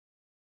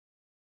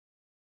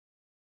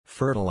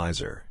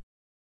Fertilizer.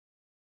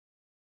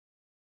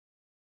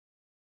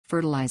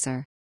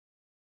 Fertilizer.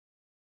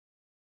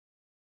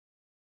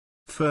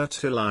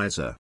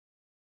 Fertilizer.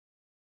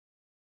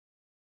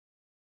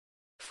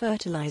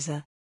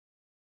 Fertilizer.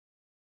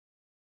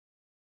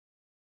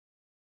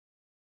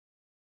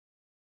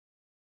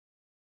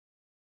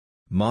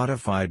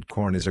 Modified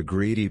corn is a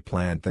greedy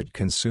plant that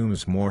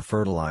consumes more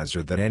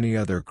fertilizer than any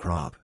other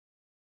crop.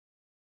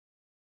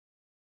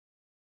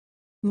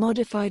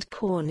 Modified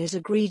corn is a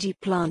greedy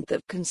plant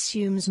that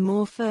consumes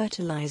more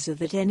fertilizer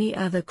than any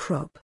other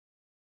crop.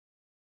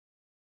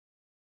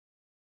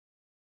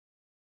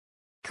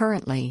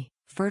 Currently,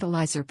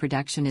 fertilizer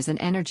production is an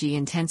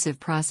energy-intensive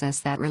process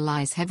that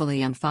relies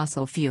heavily on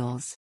fossil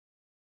fuels.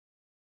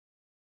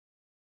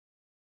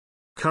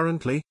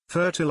 Currently,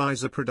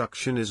 fertilizer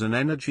production is an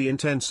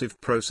energy-intensive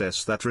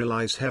process that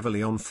relies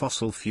heavily on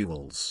fossil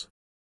fuels.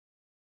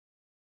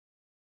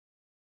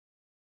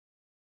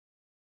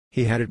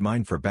 He had it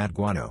mined for bat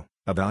guano,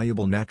 a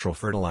valuable natural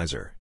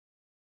fertilizer.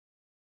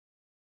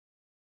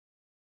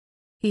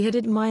 He had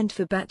it mined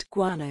for bat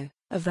guano,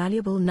 a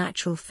valuable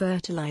natural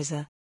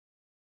fertilizer.